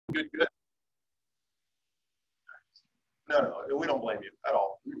Good, good. No, we don't blame you at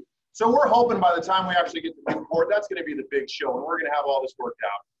all. So we're hoping by the time we actually get to Newport, that's going to be the big show, and we're going to have all this worked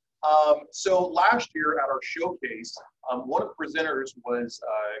out. So last year at our showcase, one of the presenters was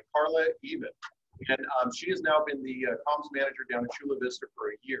Carla Even, and she has now been the comms manager down at Chula Vista for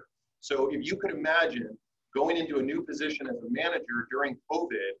a year. So if you could imagine going into a new position as a manager during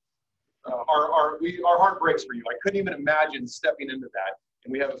COVID, our heart breaks for you. I couldn't even imagine stepping into that.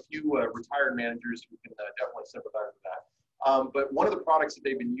 And we have a few retired managers who can definitely sympathize with that. But one of the products that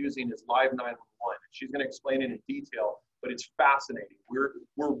they've been using is Live 911. She's going to explain it in detail, but it's fascinating.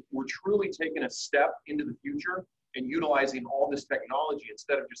 We're truly taking a step into the future and utilizing all this technology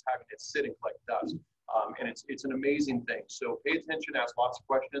instead of just having it sit and collect dust. And it's an amazing thing. So pay attention, ask lots of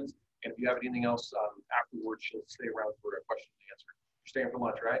questions, and if you have anything else afterwards, she'll stay around for a question and answer. You're staying for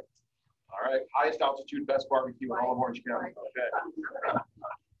lunch, right? All right. Highest altitude, best barbecue in all of Orange County. Okay.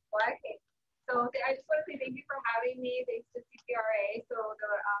 So I just want to say thank you for having me. Thanks to CPRA. So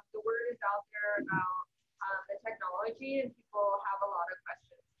the word is out there about the technology, and people have a lot of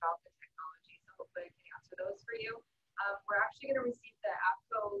questions about the technology. So hopefully I can answer those for you. We're actually going to receive the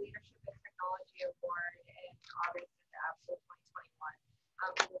APCO Leadership and Technology Award in August in the APCO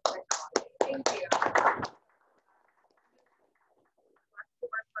 2021 for the technology. Thank you. To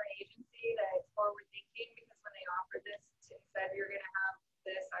work for an agency that is forward thinking, because when they offered this and said you're going to have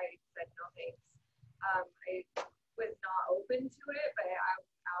this, I said no thanks. I was not open to it, but I'm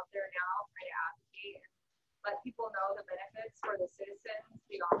out there now trying to advocate and let people know the benefits for the citizens,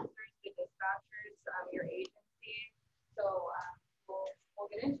 the officers, the dispatchers, your agency. So we'll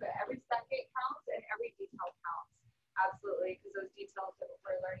get into it. Every second counts and every detail counts. Absolutely, because those details that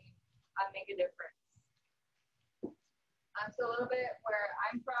we're learning make a difference. So a little bit where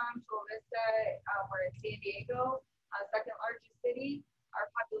I'm from, Chula Vista, we're in San Diego, second largest city. Our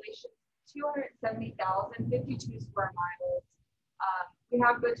population is 270,052 square miles. We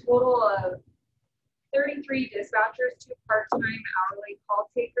have a total of 33 dispatchers, 2 part-time hourly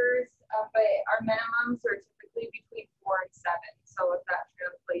call takers, but our minimums are typically between 4 and 7. So if that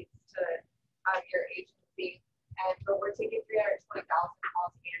translates to your agency, but we're taking 320,000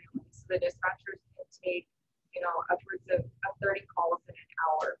 calls annually. So the dispatchers can take, upwards of 30 calls in an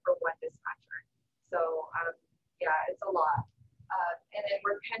hour for one dispatcher. So yeah, it's a lot. And then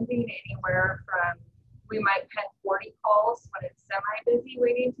we're pending anywhere from, we might pen 40 calls when it's semi-busy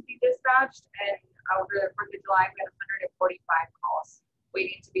waiting to be dispatched. And over the 4th of July, we had 145 calls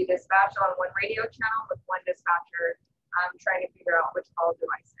waiting to be dispatched on one radio channel with one dispatcher trying to figure out which call do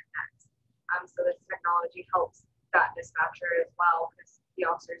I send next. So this technology helps that dispatcher as well, because the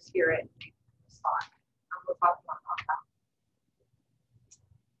officers hear it and they can respond. We'll talk more about that.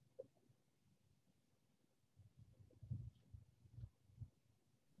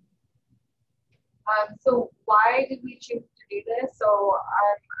 So why did we choose to do this? So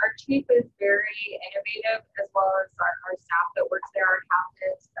our chief is very innovative, as well as our staff that works there, our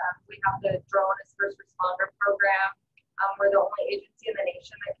captains. We have the drone as first responder program. We're the only agency in the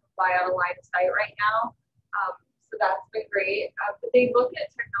nation that can fly out of line of sight right now. So that's been great. But they look at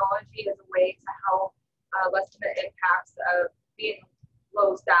technology as a way to help lessen the impacts of being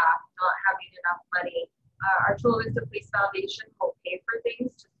low staff, not having enough money. Our Chula Vista Police Foundation will pay for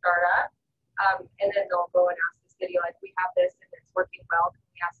things to start up. And then they'll go and ask the city, like, we have this and it's working well, can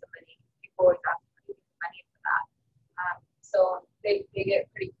we have some money? People always ask for money for that. So they get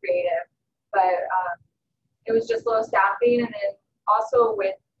pretty creative. But it was just low staffing. And then also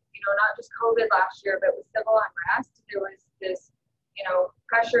with, not just COVID last year, but with civil unrest, there was this,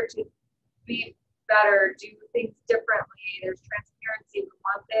 pressure to be better, do things differently. There's transparency, we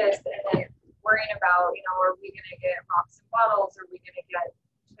want this. And then worrying about, are we going to get rocks and bottles? Are we going to get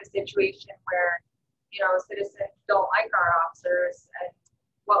a situation where citizens don't like our officers, and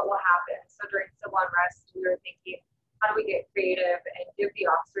what will happen? So during civil unrest, we were thinking, how do we get creative and give the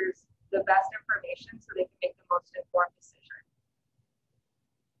officers the best information so they can make the most informed decision?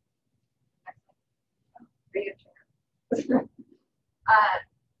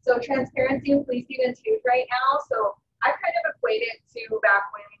 So transparency in policing is huge right now. So I kind of equate it to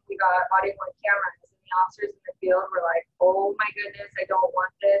back when we got body-worn cameras, and the officers in the field were like, oh my goodness, I don't want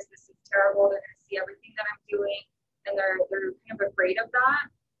this. This is terrible. They're going to see everything that I'm doing. And they're kind of afraid of that.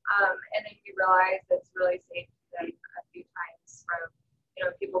 And then you realize it's really safe to them a few times from,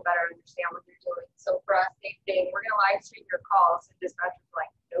 people better understand what they're doing. So for us, same thing. We're going to live stream your calls, and dispatchers are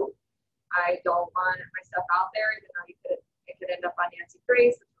like, nope, I don't want my stuff out there, even though it could end up on Nancy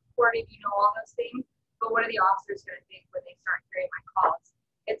Grace, it's recorded, all those things. But what are the officers going to think when they start hearing my calls?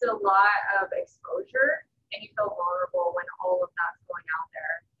 It's a lot of exposure, and you feel vulnerable when all of that's going out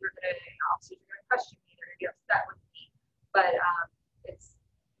there. Your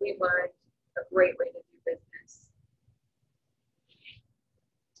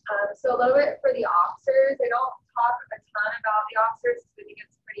this because I think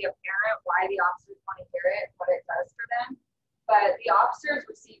it's pretty apparent why the officers want to hear it, what it does for them. But the officers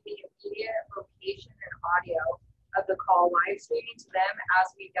receive the immediate location and audio of the call live streaming to them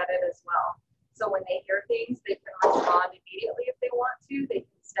as we get it as well. So when they hear things, they can respond immediately if they want to. They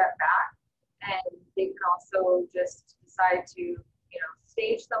can step back, and they can also just decide to,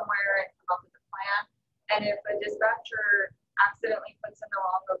 stage somewhere and come up with a plan. And if a dispatcher accidentally puts in the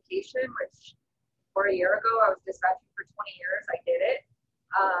wrong location, which for a year ago, I was dispatching for 20 years, I did it.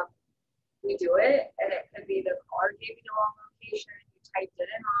 We do it, and it could be the caller gave you the wrong location, you typed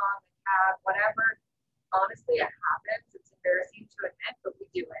it in wrong, the cab, whatever. Honestly, it happens. It's embarrassing to admit, but we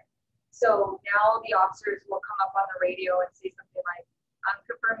do it. So now the officers will come up on the radio and say something like, I'm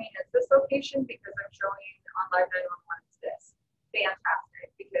confirming it's this location because I'm showing on Live 911 it's this.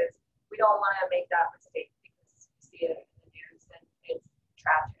 Fantastic, because we don't want to make that mistake because we see it in the news and it's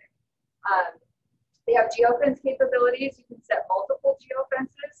tragic. They have geofence capabilities. You can set multiple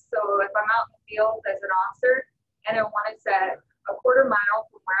geofences. So if I'm out in the field as an officer and I want to set a quarter mile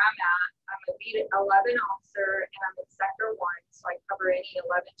from where I'm at, I'm a beat 11 officer and I'm in sector 1, so I cover any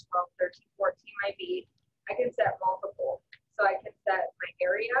 11, 12, 13, 14 my beat. I can set multiple. So I can set my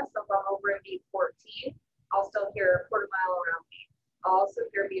area. So if I'm over in beat 14, I'll still hear a quarter mile around me. I'll also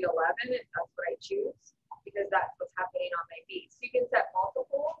hear beat 11 if that's what I choose, because that's what's happening on my beat. So you can set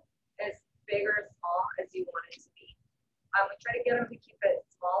multiple as big or small as you want it to be. We try to get them to keep it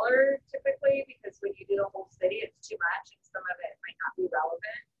smaller typically, because when you do the whole city, it's too much and some of it might not be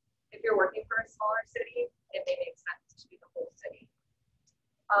relevant. If you're working for a smaller city, it may make sense to do the whole city.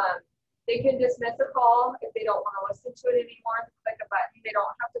 They can dismiss a call if they don't want to listen to it anymore. Click a button. They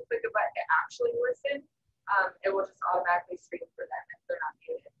don't have to click a button to actually listen. It will just automatically screen for them if they're not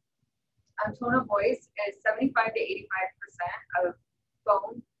muted. Tone of voice is 75 to 85% of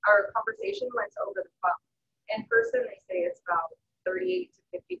phone or conversation went over the phone. In person, they say it's about 38 to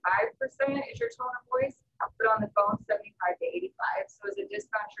 55% is your tone of voice, but on the phone, 75 to 85. So as a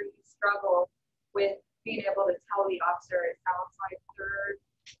dispatcher, you struggle with being able to tell the officer it sounds like they're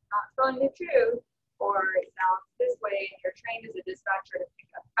not telling the truth, or it sounds this way, and you're trained as a dispatcher to pick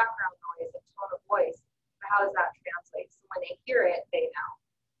up background noise and tone of voice. But how does that translate? So when they hear it, they know.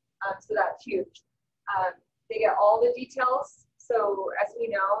 So that's huge. They get all the details. So as we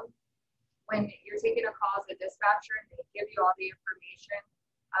know, when you're taking a call as a dispatcher and they give you all the information,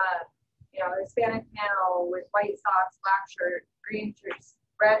 Hispanic male with white socks, black shirt, green shoes,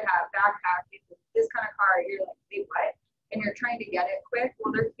 red hat, backpack, this kind of car, you're like, say what? And you're trying to get it quick.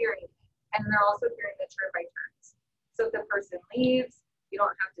 Well, they're hearing it. And they're also hearing the turn by turns. So if the person leaves, you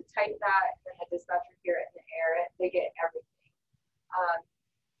don't have to type that, and then the dispatcher hear it and air it. They get everything.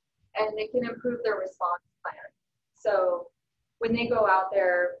 And they can improve their response plan. So when they go out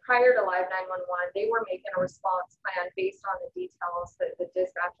there, prior to Live 911, they were making a response plan based on the details that the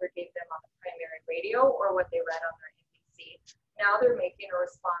dispatcher gave them on the primary radio or what they read on their NBC. Now they're making a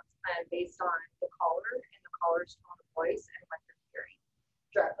response plan based on the caller and the caller's tone of voice and what they're hearing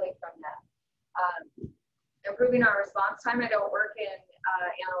directly from them. Improving our response time. I don't work in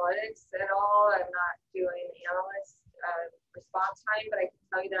analytics at all. I'm not doing analyst response time, but I can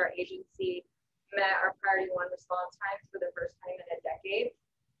tell you that our agency met our priority 1 response times for the first time in a decade.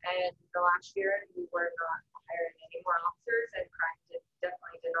 And the last year, we were not hiring any more officers, and crime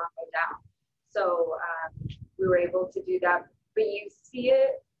definitely did not go down. So we were able to do that. But you see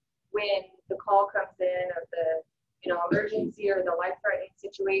it when the call comes in of the emergency or the life-threatening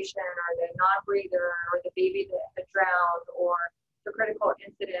situation or the non-breather or the baby that had drowned or the critical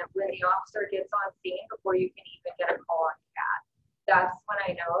incident, when the officer gets on scene before you can even get a call on CAT. That's when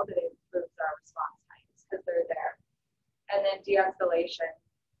I know that it improves our response times because they're there. And then de-escalation.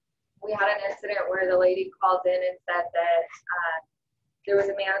 We had an incident where the lady called in and said that there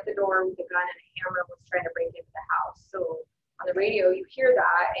was a man at the door with a gun and a hammer was trying to break into the house. So on the radio, you hear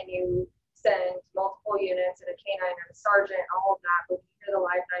that and you send multiple units and a K9 and a sergeant and all of that. But when you hear the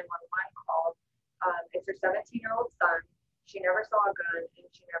Live 911 call, it's her 17-year-old son. She never saw a gun and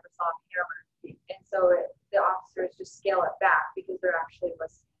she never saw a hammer. And so the officers just scale it back because they're actually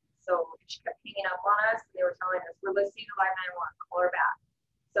listening. So she kept hanging up on us and they were telling us, we're listening to Live 911, call her back.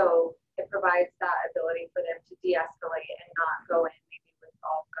 So it provides that ability for them to de-escalate and not go in maybe with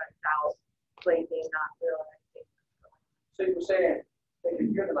all guns out, blazing, not realizing. So you were saying they can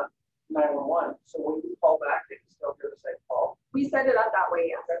hear the 911. So when you call back, they can still hear the same call? We set it up that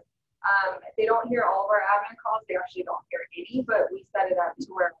way, yes. They don't hear all of our admin calls. They actually don't hear any, but we set it up to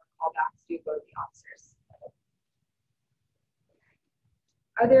where callbacks do go to the officers.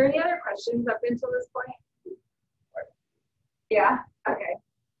 Are there any other questions up until this point? Yeah? Okay.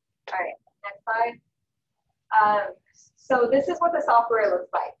 All right. Next slide. So this is what the software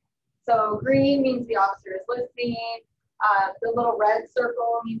looks like. So green means the officer is listening. The little red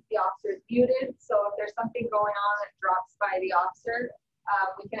circle means the officer is muted. So if there's something going on that drops by the officer,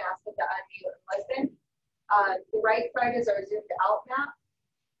 we can ask them to unmute and listen. The right side is our zoomed out map,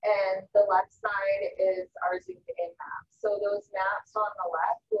 and the left side is our zoomed in map. So those maps on the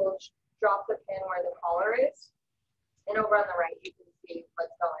left will drop the pin where the caller is, and over on the right you can see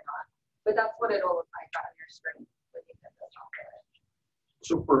what's going on. But that's what it'll look like on your screen when you get this software.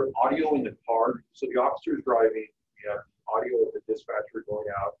 So for audio in the car, so the officer is driving, you have audio of the dispatcher going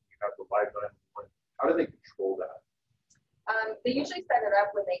out, you have the live 911. How do they control that? They usually set it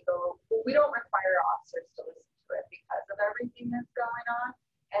up when they go. We don't require officers to listen to it because of everything that's going on,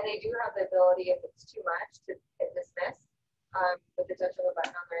 and they do have the ability, if it's too much, to hit dismiss with the touch of a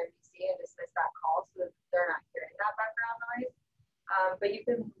button on their NBC and dismiss that call so that they're not hearing that background noise. But you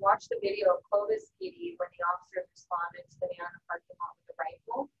can watch the video of Clovis PD when the officers responded to the man in the parking lot with a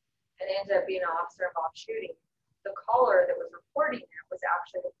rifle, and it ended up being an officer-involved shooting. The caller that was reporting it was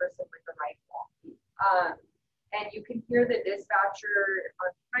actually the person with the rifle. And you can hear the dispatcher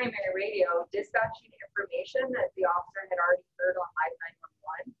on primary radio dispatching information that the officer had already heard on live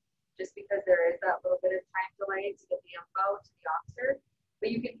 911, just because there is that little bit of time delay to get the info to the officer.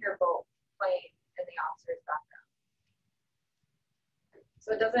 But you can hear both playing in the officer's background.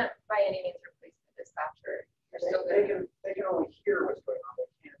 So it doesn't by any means replace the dispatcher. They can only hear what's going on.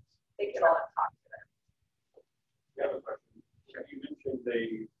 They cannot talk to them. I have a question. You mentioned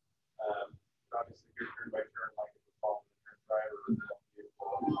they obviously you're turn by turn, like if you're following the turn driver or the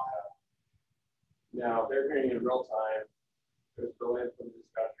vehicle and all that. Now they're hearing in real time. There's the line from the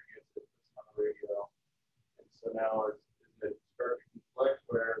dispatcher gets it on the radio, and so now is it start to conflict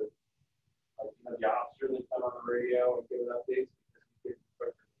where like you have the officer that's come on the radio and giving updates because he's getting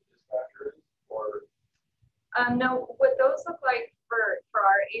quicker than the dispatcher is, or no, what those look like for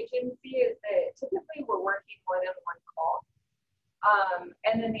our agency is that typically we're working more than one call.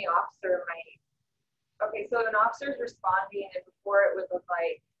 And then the officer might, okay, so an officer's responding, and before it would look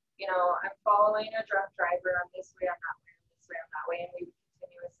like, you know, I'm following a drunk driver, I'm this way, I'm that way, I'm this way, I'm that way, and we would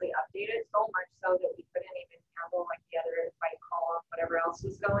continuously update it so much so that we couldn't even handle like the other fight call and whatever else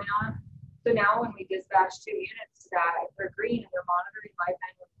was going on. So now when we dispatch 2 units to that, if they're green and they're monitoring live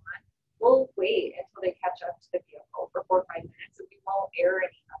 911, we'll wait until they catch up to the vehicle for 4 or 5 minutes, and we won't air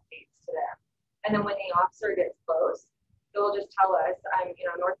any updates to them. And then when the officer gets close, they'll just tell us, I'm, you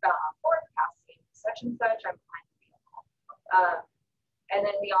know, northbound on 4th, passing such and such, I'm behind the vehicle. And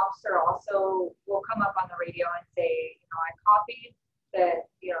then the officer also will come up on the radio and say, you know, I copied that,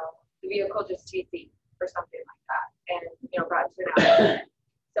 you know, the vehicle just TC or something like that, and, you know, brought to an accident.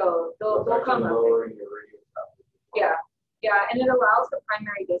 So they'll come up. Yeah, and it allows the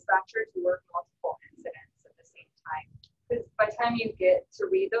primary dispatcher to work multiple incidents at the same time. Because by the time you get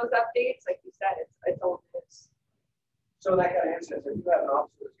to read those updates, like you said, it's old news. So in that kind of instance, if you have an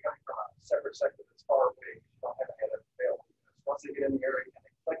officer that's coming from a separate sector that's far away, you don't have any other available. Once they get in the area, can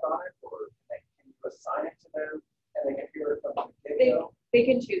they click on it, or can you assign it to them and they can hear it from the video? They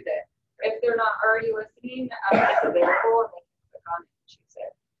can choose it. If they're not already listening, it's available and they can click on it and choose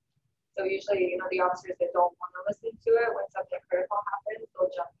it. So usually, you know, the officers that don't want to listen to it, when something critical happens,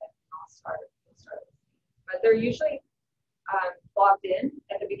 they'll jump in and they'll start listening. But they're usually logged in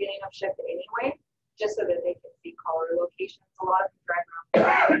at the beginning of shift anyway, just so that they can see caller locations. A lot of them drive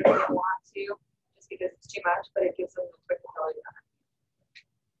around they don't want to, just because it's too much, but it gives them the quick ability to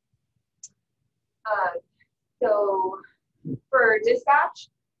so for dispatch,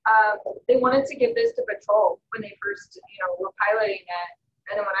 they wanted to give this to patrol when they first, you know, were piloting it.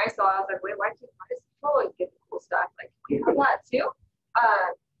 And then when I saw it, I was like, wait, why does patrol get the cool stuff? Like, we have that too.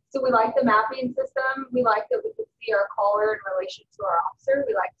 So we like the mapping system. We like that we can see our caller in relation to our officer.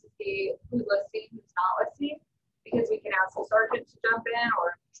 We like to see who's listening, who's not listening, because we can ask the sergeant to jump in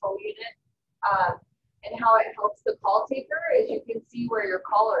or a patrol unit. And how it helps the call taker is you can see where your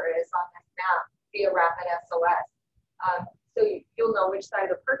caller is on this map via rapid SOS. So you'll know which side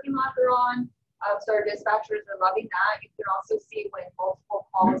of the parking lot they're on. So our dispatchers are loving that. You can also see when multiple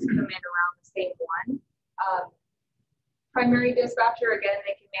calls come in around the same one. Primary dispatcher, again,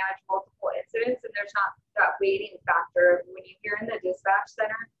 they can manage multiple incidents, and there's not that waiting factor. When you hear in the dispatch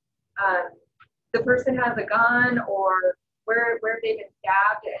center, the person has a gun or where they've been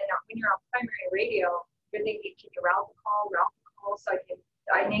stabbed, and when you're on primary radio, you're thinking, can you route the call, so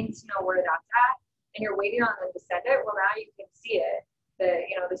I need to know where that's at, and you're waiting on them to send it. Well, now you can see it, that,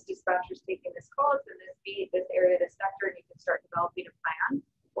 you know, this dispatcher's taking this call, it's in this beat, this area, this sector, and you can start developing a plan.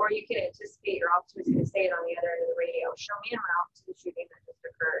 Or you can anticipate your officer's going to say it on the other end of the radio, show me en route to the shooting that just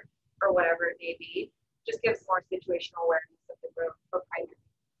occurred, or whatever it may be. just gives more situational awareness of the room for primary.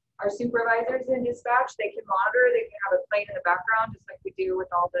 Our supervisors in dispatch, they can monitor, they can have it playing in the background, just like we do with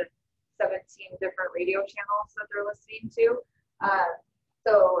all the 17 different radio channels that they're listening to.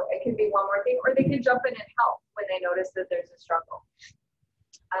 So it can be one more thing, or they can jump in and help when they notice that there's a struggle.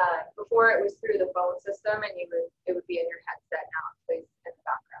 Before it was through the phone system, and it would be in your headset. Now it plays in the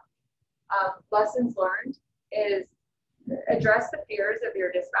background. Lessons learned is address the fears of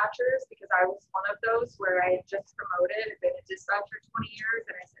your dispatchers, because I was one of those where I had just promoted, I've been a dispatcher 20 years,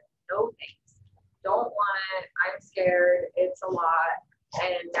 and I said, no thanks, don't want it, I'm scared, it's a lot,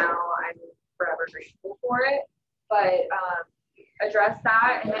 and now I'm forever grateful for it. But address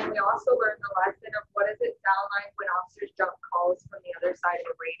that, and then we also learned the lesson of what does it sound like when officers jump calls from the other side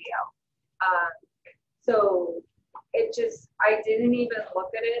of the radio. So it just, I didn't even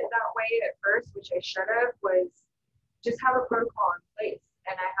look at it that way at first, which I should have, was just have a protocol in place.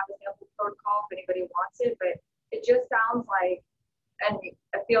 And I have a sample protocol if anybody wants it, but it just sounds like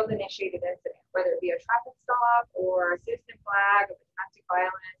a field initiated incident, whether it be a traffic stop or a citizen flag of domestic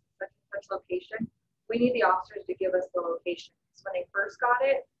violence, such and such location. We need the officers to give us the locations. When they first got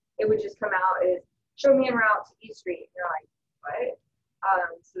it, it would just come out as, show me en route to E Street. And you're like, what?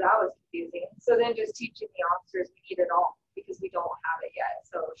 So that was confusing. So then just teaching the officers, we need it all because we don't have it yet.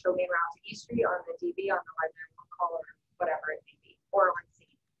 So show me en route to E Street on the DB, on the 911 call, or whatever it may be, or on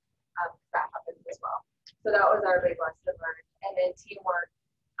scene. That happens as well. So that was our big lesson learned. And then teamwork.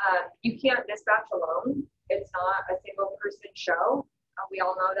 You can't dispatch alone. It's not a single person show. We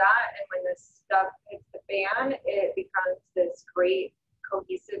all know that. And when this stuff hits the fan, it becomes this great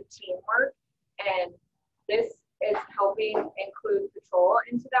cohesive teamwork. And this is helping include patrol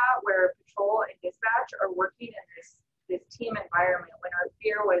into that, where patrol and dispatch are working in this team environment. When our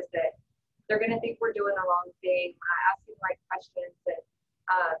fear was that they're going to think we're doing the wrong thing, asking like questions, that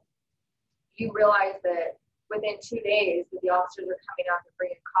you realize that within 2 days that the officers are coming out and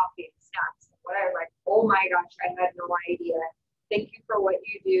bringing coffee and snacks and whatever. Like, oh my gosh, I had no idea. Thank you for what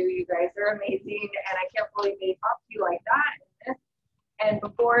you do. You guys are amazing. And I can't believe they talk to you like that. And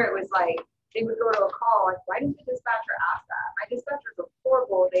before it was like, they would go to a call, like, why didn't the dispatcher ask that? My dispatchers are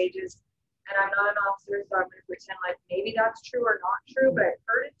horrible. They just, and I'm not an officer, so I'm going to pretend like maybe that's true or not true, but I've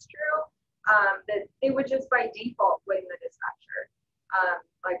heard it's true, that they would just by default blame the dispatcher.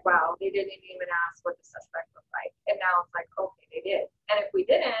 Like, wow, they didn't even ask what the suspect looked like. And now it's like, okay, they did. And if we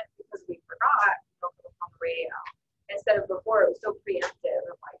didn't, because we forgot, we don't put it on the radio. Instead of before, it was so preemptive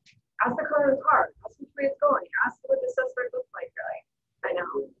of like, ask the color of the car, ask which way it's going, ask what the suspect looks like. You're like, I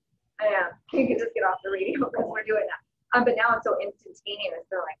know. You can just get off the radio because we're doing that. But now it's so instantaneous.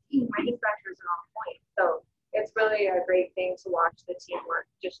 They're like, hey, my dispatchers are on point. So it's really a great thing to watch the teamwork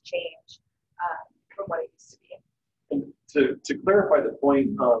just change from what it used to be. And to clarify the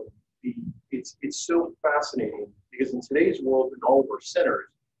point, it's so fascinating because in today's world, in all of our centers,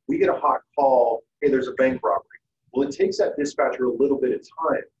 we get a hot call, hey, there's a bank robbery. Well, it takes that dispatcher a little bit of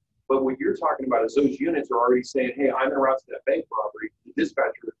time. But what you're talking about is those units are already saying, hey, I'm en route to that bank robbery. The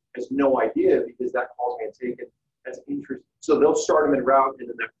dispatcher has no idea because that call's being taken as interest. So they'll start them en route and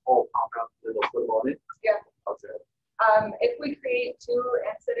then that call pop out and then they'll put them on it? Yeah. Okay. If we create 2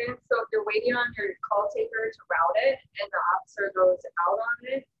 incidents, so if you're waiting on your call taker to route it and the officer goes out on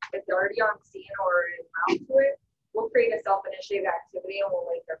it, if they're already on scene or en route to it, we'll create a self-initiated activity and we'll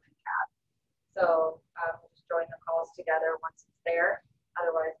link them in CAD. So we'll just join the calls together once it's there.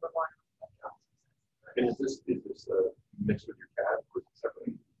 Otherwise, we're going to the officers. And is this mixed with your CAD or is it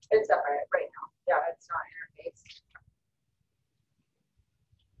separate? It's separate right now. Yeah, it's not interfaced.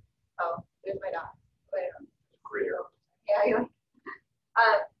 Oh, there's my dog. Wait. Great. Yeah.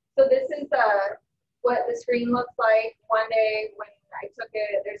 So this is what the screen looks like. One day when I took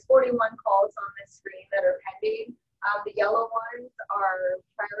it, there's 41 calls on this screen that are pending. The yellow ones are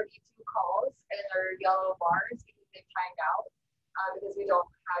priority 2 calls, and they're yellow bars because they've timed out because we don't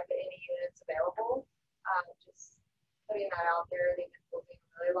have any units available. Just putting that out there. They've been moving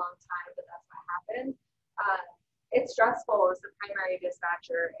a really long time, but that's what happened. It's stressful as the primary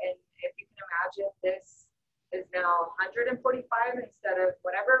dispatcher, and if you can imagine, this is now 145 instead of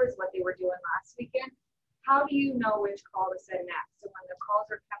whatever is what they were doing last weekend. How do you know which call to send next? So when the calls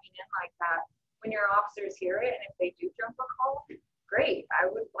are coming in like that, when your officers hear it, and if they do jump a call, great.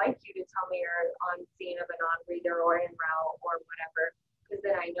 I would like you to tell me you're on scene of a non-breather or en route or whatever, because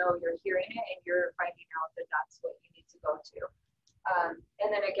then I know you're hearing it and you're finding out that that's what you need to go to.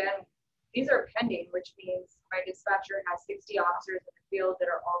 And then again, these are pending, which means my dispatcher has 60 officers in the field that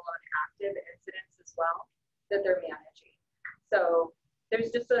are all on active incidents as well that they're managing. So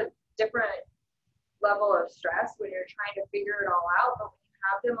there's just a different level of stress when you're trying to figure it all out, but when you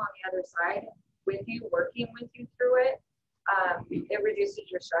have them on the other side, with you, working with you through it, it reduces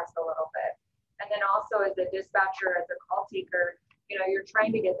your stress a little bit. And then also as a dispatcher, as a call taker, you know, you're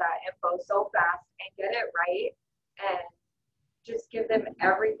trying to get that info so fast and get it right and just give them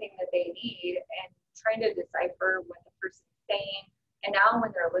everything that they need and trying to decipher what the person's saying. And now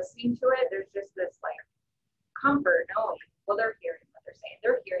when they're listening to it, there's just this like comfort knowing, well, they're hearing what they're saying.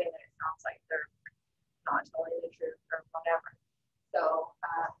 They're hearing that it sounds like they're not telling the truth or whatever. So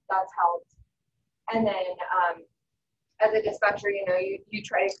that's helped. And then as a dispatcher, you know, you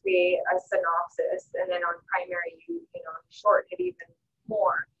try to create a synopsis, and then on primary, you know, shorten it even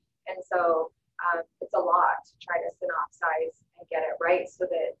more. And so it's a lot to try to synopsize and get it right so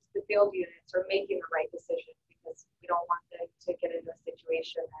that the field units are making the right decision, because we don't want them to get into a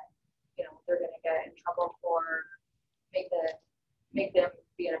situation that, you know, they're going to get in trouble for, make them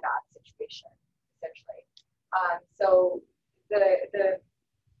be in a bad situation, essentially. So the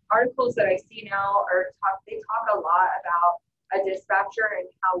articles that I see now they talk a lot about a dispatcher and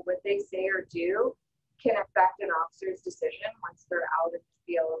how what they say or do can affect an officer's decision once they're out in the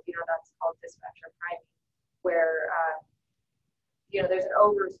field. You know, that's called dispatcher priming, where you know, there's an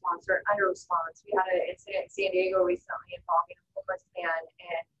over response or an under response. We had an incident in San Diego recently involving a homeless man,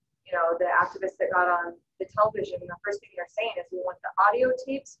 and you know, the activists that got on the television, the first thing they're saying is we want the audio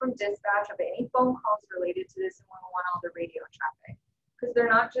tapes from dispatch of any phone calls related to this, and we want all the radio traffic. Because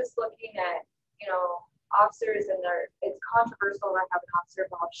they're not just looking at, you know, officers and it's controversial to have an officer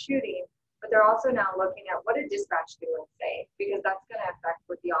involved shooting, but they're also now looking at what did dispatch do and say, because that's going to affect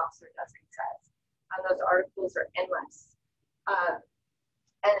what the officer does and says. And those articles are endless.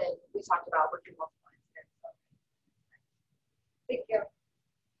 And then we talked about working multiple incidents. Thank you.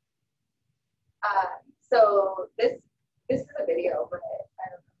 So this is a video, but I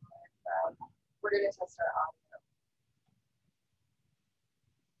don't know if we're going to test our audio.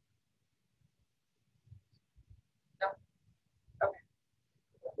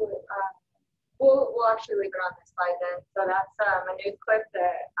 We'll actually leave it on this slide then. So that's a news clip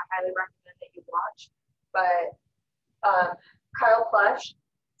that I highly recommend that you watch. But Kyle Plush,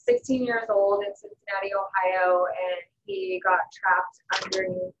 16 years old in Cincinnati, Ohio, and he got trapped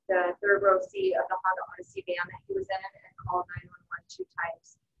underneath the third row seat of the Honda Odyssey van that he was in and called 911 2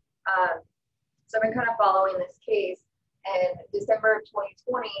 times. So I've been kind of following this case. And December of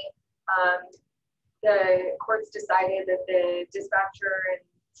 2020, the courts decided that the dispatcher and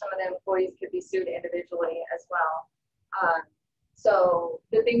some of the employees could be sued individually as well. So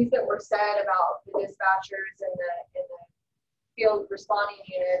the things that were said about the dispatchers and the field responding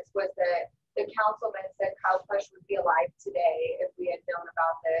units was that the councilman said Kyle Plush would be alive today if we had known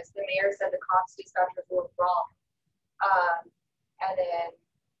about this. The mayor said the cops dispatchers were wrong. And then,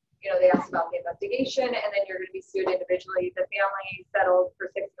 you know, they asked about the investigation, and then you're going to be sued individually. The family settled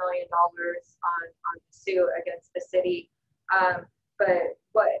for $6 million on the suit against the city. But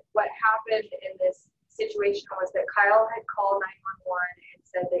what happened in this situation was that Kyle had called 911 and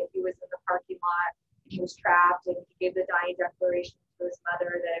said that he was in the parking lot, he was trapped, and he gave the dying declaration to his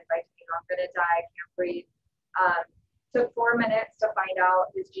mother that if I'm going to die, I can't breathe. Took 4 minutes to find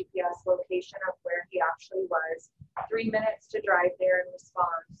out his GPS location of where he actually was, 3 minutes to drive there and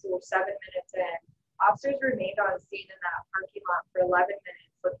respond. So 7 minutes in, officers remained on scene in that parking lot for 11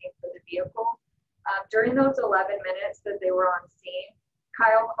 minutes looking for the vehicle. During those 11 minutes that they were on scene,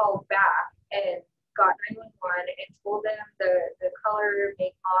 Kyle called back and got 911 and told them the color,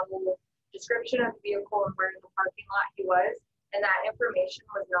 make, model, description of the vehicle and where in the parking lot he was. And that information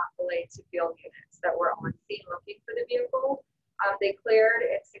was not relayed to field units that were on scene looking for the vehicle. They cleared,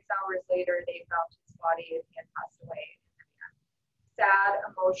 and 6 hours later, they found his body and he had passed away. Sad,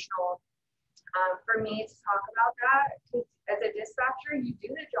 emotional. For me to talk about that, because as a dispatcher, you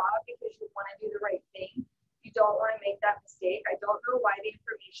do the job because you want to do the right thing. You don't want to make that mistake. I don't know why the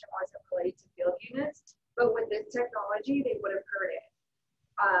information wasn't relayed to field units, but with this technology, they would have heard it.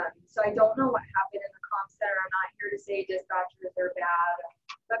 So I don't know what happened in the comm center. I'm not here to say dispatchers are bad,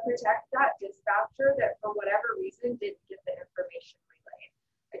 but protect that dispatcher that for whatever reason didn't get the information relayed.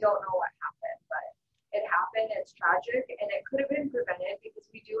 I don't know what happened, but it happened. It's tragic, and it could have been prevented because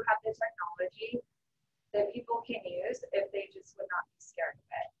we do have the technology that people can use if they just would not be scared of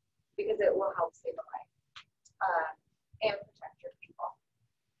it, because it will help save a life and protect your people.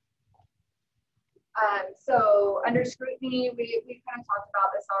 So under scrutiny, we kind of talked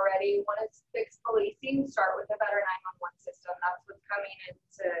about this already. Want to fix policing? Start with a better 911 system. That's what's coming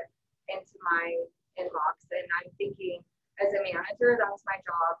into my inbox, and I'm thinking, as a manager, that's my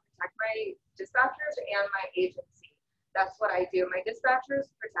job: protect my dispatchers and my agency. That's what I do. My dispatchers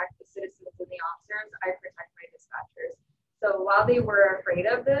protect the citizens and the officers. I protect my dispatchers. So while they were afraid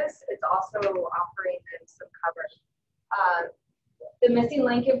of this, it's also offering them some cover. The missing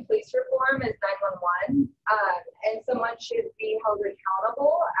link in police reform is 911, and someone should be held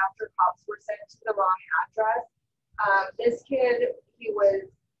accountable after cops were sent to the wrong address. This kid,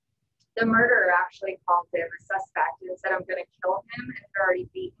 the murderer actually called him a suspect and said, I'm going to kill him, and had already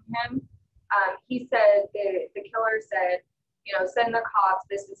beaten him. He said, the killer said, send the cops,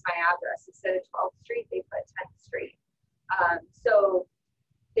 this is my address. Instead of 12th Street, they put 10th Street. So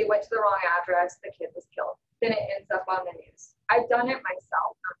they went to the wrong address, the kid was killed. Then it ends up on the news. I've done it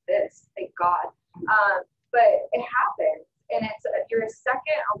myself, not this, thank God. But it happens, and you're a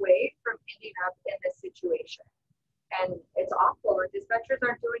second away from ending up in this situation. And it's awful, and dispatchers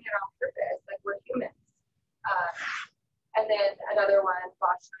aren't doing it on purpose, like we're humans. And then another one,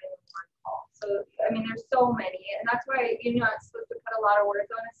 flash 911 call. So, I mean, there's so many, and that's why, it's supposed to put a lot of words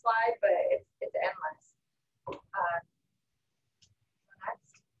on a slide, but it's endless.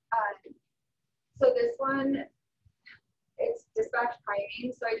 Next. So this one, it's dispatch priming.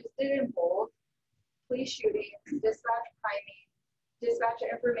 So I just did it in bold. Police shootings, dispatch priming, dispatch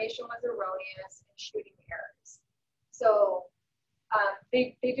information was erroneous, and shooting errors. So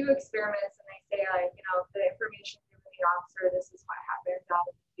they do experiments, and they say, like, the information given the officer, this is what happens out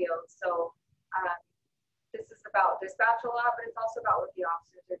in the field. So this is about dispatch a lot, but it's also about what the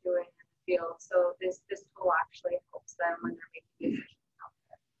officers are doing in the field. So this tool actually helps them when they're making decisions out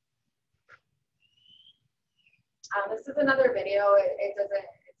there. This is another video. It's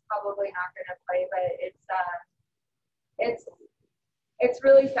probably not going to play, but it's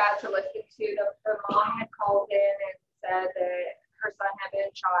really sad to listen to. The mom had called in and said that her son had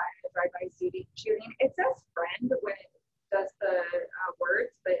been shot in a drive-by shooting. It says friend when it does the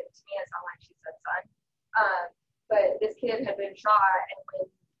words, but to me it sounded like she said son. But this kid had been shot, and when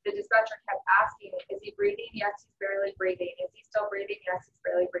the dispatcher kept asking, is he breathing? Yes, he's barely breathing. Is he still breathing? Yes, he's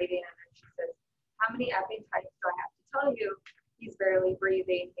barely breathing. And then she says, how many effing times do I have to tell you he's barely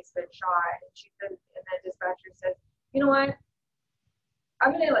breathing? He's been shot. And she says, and the dispatcher says, you know what?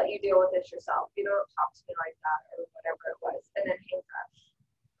 I'm going to let you deal with this yourself. You don't talk to me like that, or whatever it was. And then hangs up.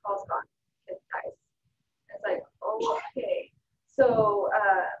 Call's gone. Kid dies. And it's like, oh, okay. So,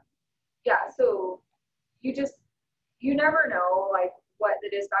 so you never know, like, what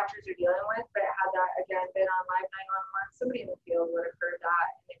the dispatchers are dealing with, but had that, again, been on live 911, somebody in the field would have heard that,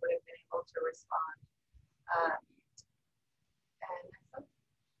 and they would have been able to respond. And next one.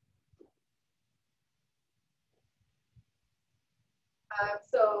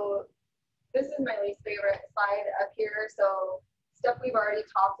 So this is my least favorite slide up here. So stuff we've already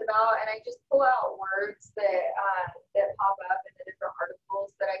talked about, and I just pull out words that pop up in the different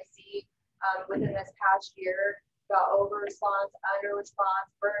articles that I see within this past year about over response, under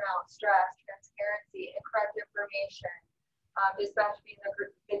response, burnout, stress, transparency, incorrect information, dispatch being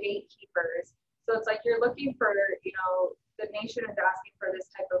the gatekeepers. So it's like you're looking for, the nation is asking for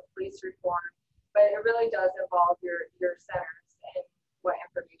this type of police reform, but it really does involve your centers and what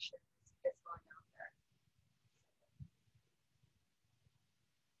information is going out there.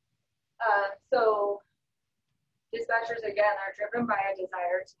 So dispatchers, again, are driven by a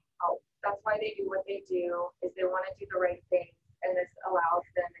desire to help. That's why they do what they do, is they want to do the right thing, and this allows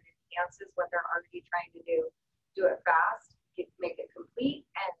them and enhances what they're already trying to do. Do it fast, make it complete,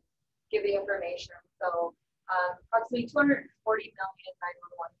 and give the information. So approximately 240 million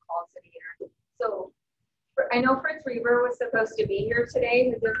 911 calls a year. So I know Fritz Reaver was supposed to be here today.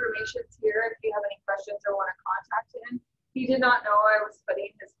 His information's here if you have any questions or want to contact him. He did not know I was putting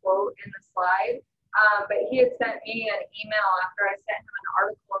his quote in the slide. But he had sent me an email after I sent him an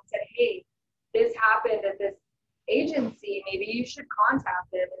article and said, hey, this happened at this agency. Maybe you should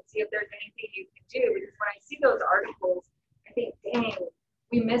contact them and see if there's anything you can do. Because when I see those articles, I think, dang,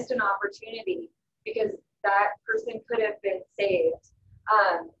 we missed an opportunity because that person could have been saved.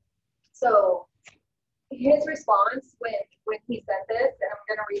 So his response when he said this, and I'm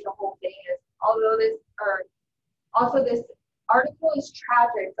going to read the whole thing, is this article is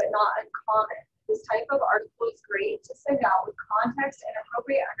tragic but not uncommon. This type of article is great to send out with context and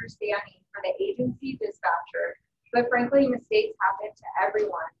appropriate understanding for the agency dispatcher, but frankly, mistakes happen to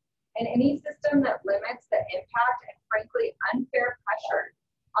everyone. And any system that limits the impact and frankly unfair pressure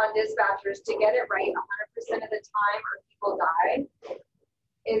on dispatchers to get it right 100% of the time or people die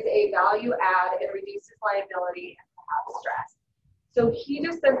is a value add and reduces liability and perhaps stress. So he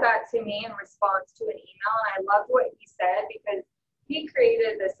just sent that to me in response to an email, and I loved what he said because he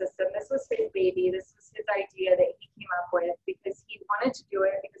created this system. This was his baby. This was his idea that he came up with because he wanted to do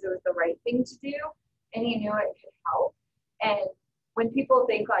it because it was the right thing to do, and he knew it could help. And when people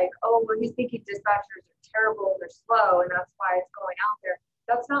think like, oh, well, he's thinking dispatchers are terrible, they're slow, and that's why it's going out there.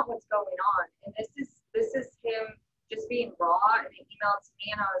 That's not what's going on. And this is him just being raw, and he emailed to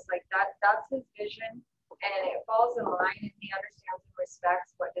me, and I was like, that's his vision, and it falls in line, and he understands and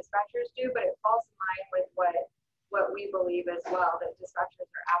respects what dispatchers do, but it falls in line with what we believe as well, that dispatchers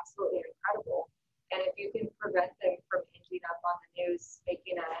are absolutely incredible. And if you can prevent them from ending up on the news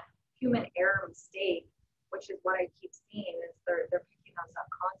making a human error mistake, which is what I keep seeing, is they're picking those up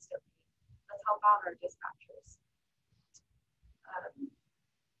constantly. Let's help out our dispatchers.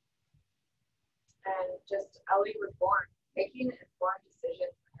 And just Ellie was born, making informed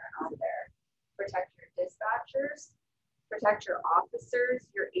decisions when you're out there. Protect your dispatchers, protect your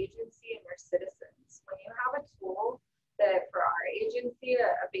officers, your agency, and your citizens. When you have a tool that for our agency,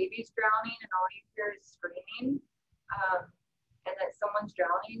 a baby's drowning and all you hear is screaming, and that someone's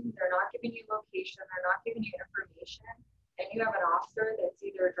drowning, they're not giving you location, they're not giving you information, and you have an officer that's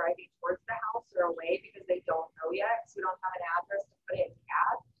either driving towards the house or away because they don't know yet, so we don't have an address to put it in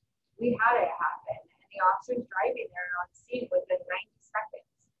CAD. We had it happen, and the officer's driving there on scene within 90 seconds.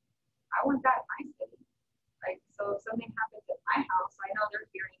 I want that in my city. Like, so if something happens at my house, I know they're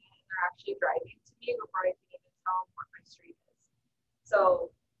hearing it and they're actually driving to me before I can even tell them what my street is.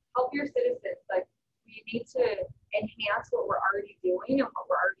 So help your citizens. Like, we need to enhance what we're already doing and what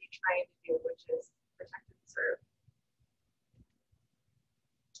we're already trying to do, which is protect and serve.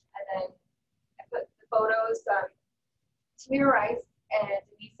 And then I put the photos. Tamir Rice and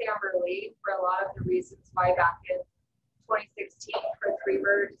Denise Amberly for a lot of the reasons why back in 2016, Chris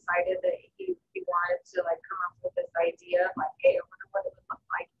Reaver decided that he wanted to like come up with this idea of like, hey, I wonder what it would look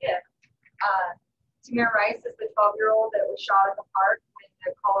like if. Tamir Rice is the 12-year-old that was shot in the park when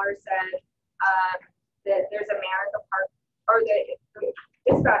the caller said that there's a man in the park, or the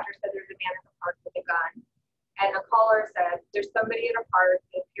dispatcher said there's a man in the park with a gun. And the caller said, there's somebody in a park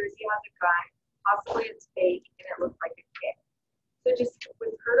that appears he has a gun, possibly it's fake, and it looks like a kid. So just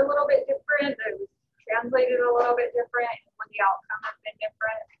was heard a little bit different, it was translated a little bit different, and would the outcome have been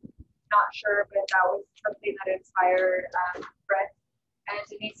different? Not sure, but that was something that inspired Brett. And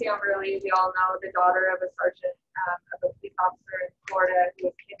Denise Amberly, we all know, the daughter of a sergeant, of a police officer in Florida who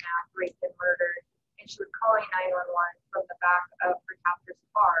was kidnapped, raped, and murdered. And she was calling 911 from the back of her captor's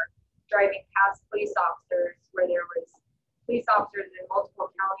car, driving past police officers where there was police officers in multiple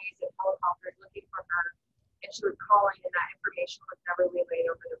counties and helicopters looking for her. And she was calling, and that information was never relayed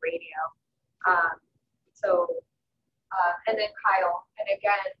over the radio. And then Kyle, and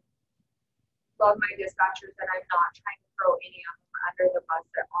again, love my dispatchers, and I'm not trying to throw any of them under the bus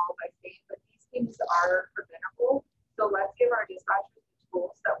at all by saying, but these things are preventable. So let's give our dispatchers the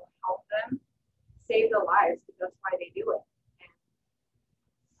tools that will help them save the lives, because that's why they do it. And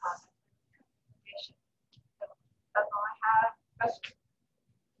so that's all I have. Questions?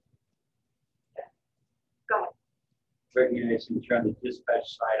 Yeah. Go ahead. Recognizing you're on the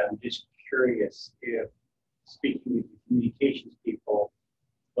dispatch side, I'm just curious if, speaking with the communications people,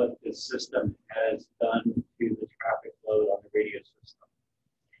 what the system has done to the traffic load on the radio system.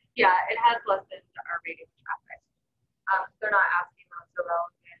 Yeah, it has lessened our radio traffic. They're not asking those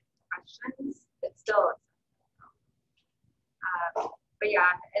irrelevant questions. It's still but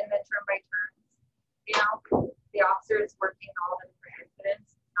yeah, in the turn by turns, you know, the officer is working all the different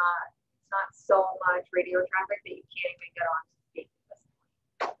incidents. It's not so much radio traffic that you can't even get on to speak at this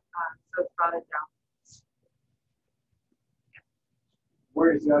point. So it's brought it down.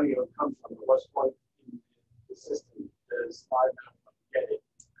 Where does the audio come from? What's point in the system? Does 5 minutes get it?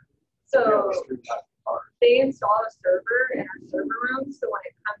 So they install a server in our server room. So when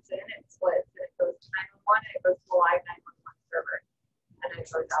it comes in, it splits and it goes to 911 and it goes to a live 911 server. And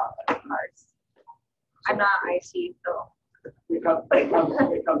it goes out to the cars. I'm not IT, so. It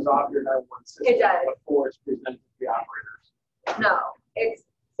comes off your 911 system. It does. Before it's presented to the operators. No, it's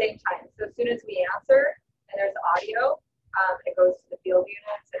same time. So as soon as we answer and there's audio, it goes to the field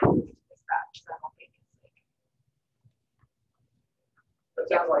units and it goes to dispatch simultaneously. That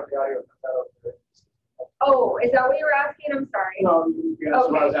sounds like the audio comes out of the. Oh, is that what you were asking? I'm sorry. No, yeah, that's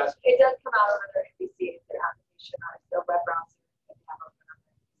what I was asking. It does come out of other NBCs. Their application on the web browser.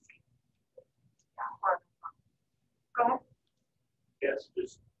 Go ahead. Yes,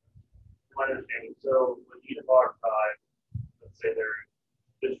 just my understanding. So when you log 5, let's say they're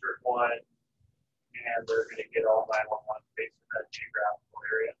District 1, and they're going to get all 911 based on that geographical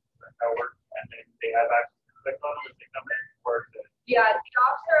area. That's how it works. And then they have access to click on them as they come in. Or Yeah, the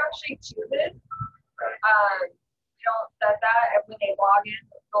officer actually chooses. right. You don't set that, and when they log in,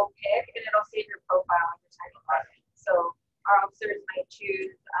 they'll pick, and it'll save your profile every time you log in. So our officers might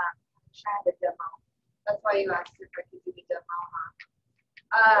choose. I had a demo. That's why you asked if I could do the demo,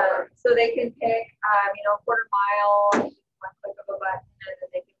 huh? So they can pick, quarter mile, one click of a button, and then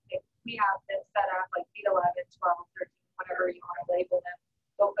they can pick. We have them set up like feet 11, 12, 13, whatever you want to label them.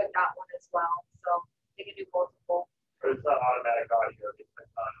 They'll pick that one as well. So they can do multiple. But it's not automatic audio. It's like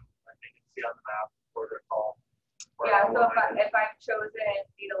they can see on the map where they're called. Yeah, so if I've chosen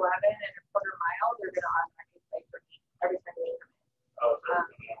feet 11 and a quarter mile, they're going to automatically play for me every time they come in. Oh,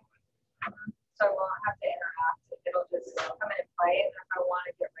 So I won't have to interact. It'll just come in and play, and if I want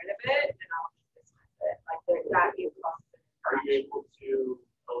to get rid of it, then I'll just dismiss it. Like that you lost it. are you able to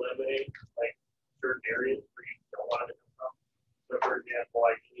eliminate like certain areas where you don't want it to come from? So for example,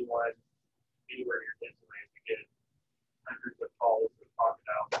 like anywhere you're Disneyland, you get hundreds of calls that talk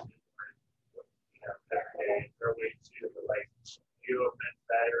about Disneyland. There are ways to like geofence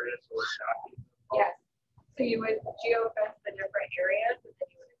that area so it's not. Yes. So you would geofence the different areas, and then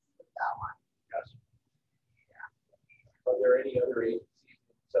you would exclude that one. Yes. Are there any other agencies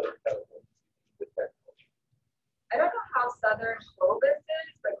in Southern California with technology? I don't know how Southern Clovis is,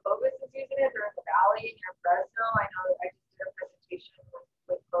 but Clovis is using it. They're in the valley near Fresno. I know I just did a presentation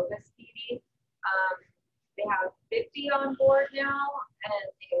with Clovis PD. They have 50 on board now, and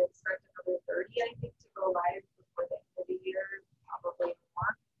they expect another 30, I think, to go live before the end of the year, probably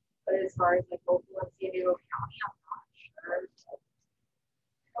more. But as far as like local and San Diego County, I'm not sure. I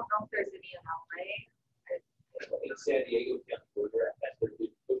don't know if there's any in LA. In San Diego County, where they're at their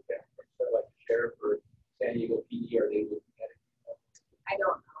big book back, so like the sheriff or San Diego PD, are they looking at it? I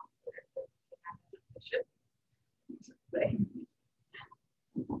don't know.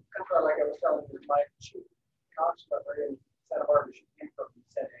 Like I was telling you, my chief constantly in Santa Barbara, she came from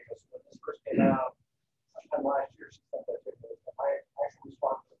San Diego. So when this first came out, sometime last year, she sent that to me. I actually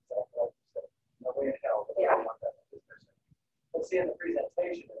responded exactly like you said. No way in hell that I want that business. But seeing the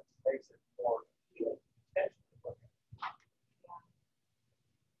presentation, it makes it more appealing.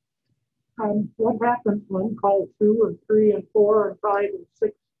 What happens when call 2 and 3 and 4 and 5 and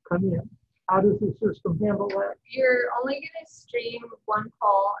 6 come in? How does the system handle that? You're only going to stream one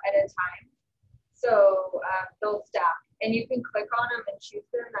call at a time. So they'll stack. And you can click on them and choose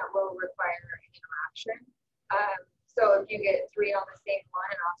them. That will require an interaction. So if you get 3 on the same one,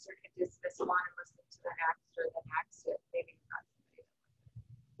 an officer can dismiss one and listen to the next or the next. If maybe not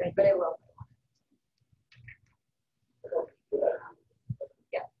somebody. But it will.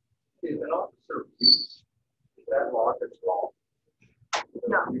 Yeah. Is an officer, is that law that's wrong?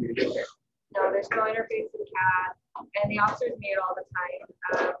 No. No, there's no interface with CAD, and the officers mute all the time.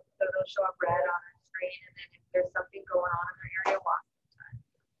 So they'll show up red on the screen, and then if there's something going on in their area, watch the time.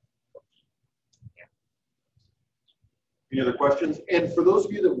 Yeah. Any other questions? And for those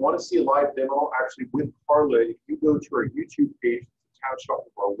of you that want to see a live demo, actually with Carla, if you go to our YouTube page, it's attached off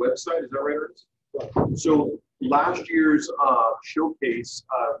of our website. Is that right, Ernest? So last year's showcase,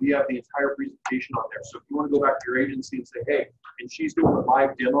 we have the entire presentation on there. So if you want to go back to your agency and say, hey, and she's doing a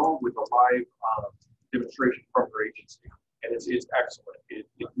live demo with a live demonstration from her agency. And it's excellent. It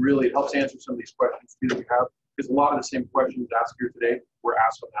really helps answer some of these questions too that we have, because a lot of the same questions asked here today were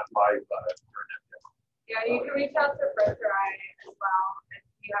asked on that live during that demo. Yeah, you can reach out to Fred or I as well if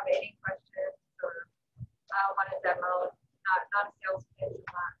you have any questions or want a demo. Not a sales pitch,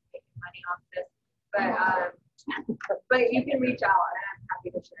 I'm not making money off this. But you can reach out, and I'm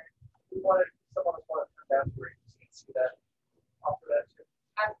happy to share. Someone wanted to come down to your agency and see that, offer that too.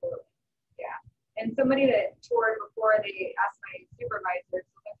 Absolutely, yeah. And somebody that toured before, they asked my supervisor,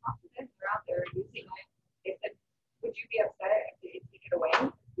 so they're confident, they're out there using it. They said, would you be upset if they take it away?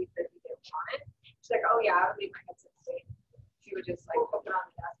 We said we didn't want it. She's like, oh yeah, I would leave my headset safe. She would just like put it on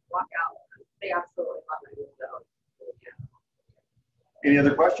the desk, walk out. They absolutely love it. So, yeah. Any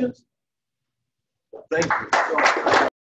other questions? Thank you so much.